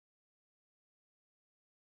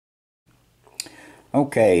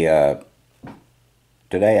Okay,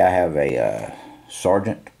 today I have a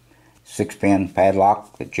Sargent 6-pin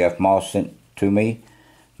padlock that Jeff Moss sent to me,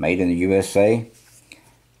 made in the USA.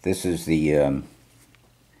 This is the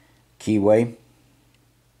keyway.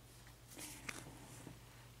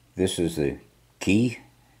 This is the key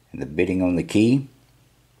and the bitting on the key.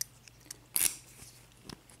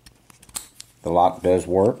 The lock does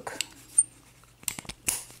work.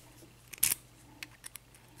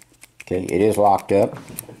 Okay, it is locked up.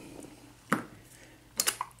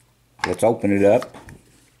 Let's open it up.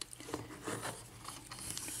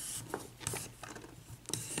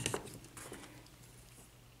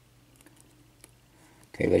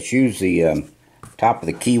 Okay, let's use the top of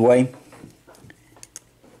the keyway,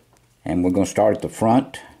 and we're going to start at the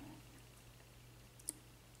front.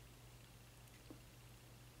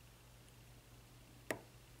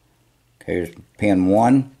 Okay, here's pin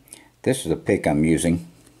 1. This is the pick I'm using.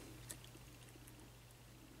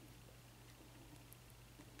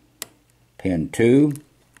 Pin 2.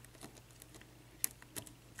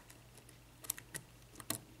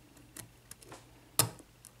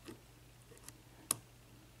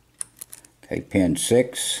 Okay, pin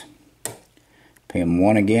 6. Pin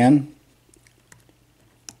 1 again.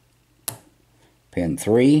 Pin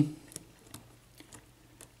 3.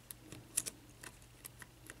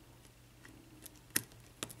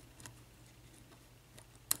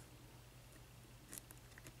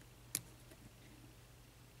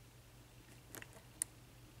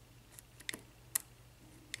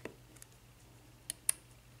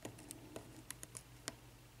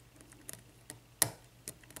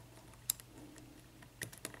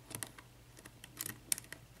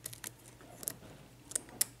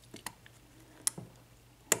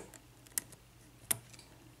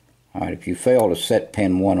 Alright, if you fail to set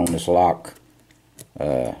pin 1 on this lock,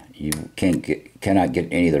 you cannot get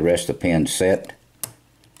any of the rest of the pins set.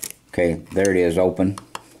 Okay, there it is, open.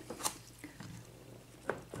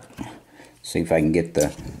 See if I can get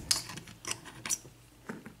the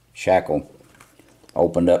shackle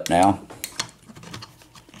opened up now.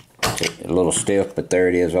 It's a little stiff, but there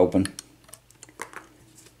it is, open.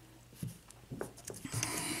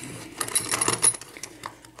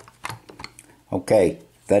 Okay,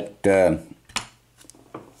 that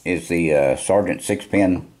is the Sargent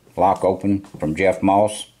 6-pin lock open from Jeff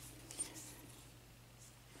Moss.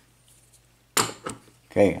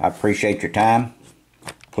 Okay, I appreciate your time.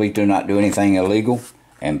 Please do not do anything illegal,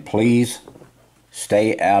 and please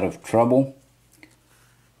stay out of trouble.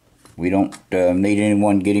 We don't need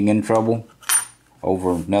anyone getting in trouble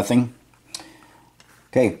over nothing.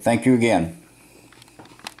 Okay, thank you again.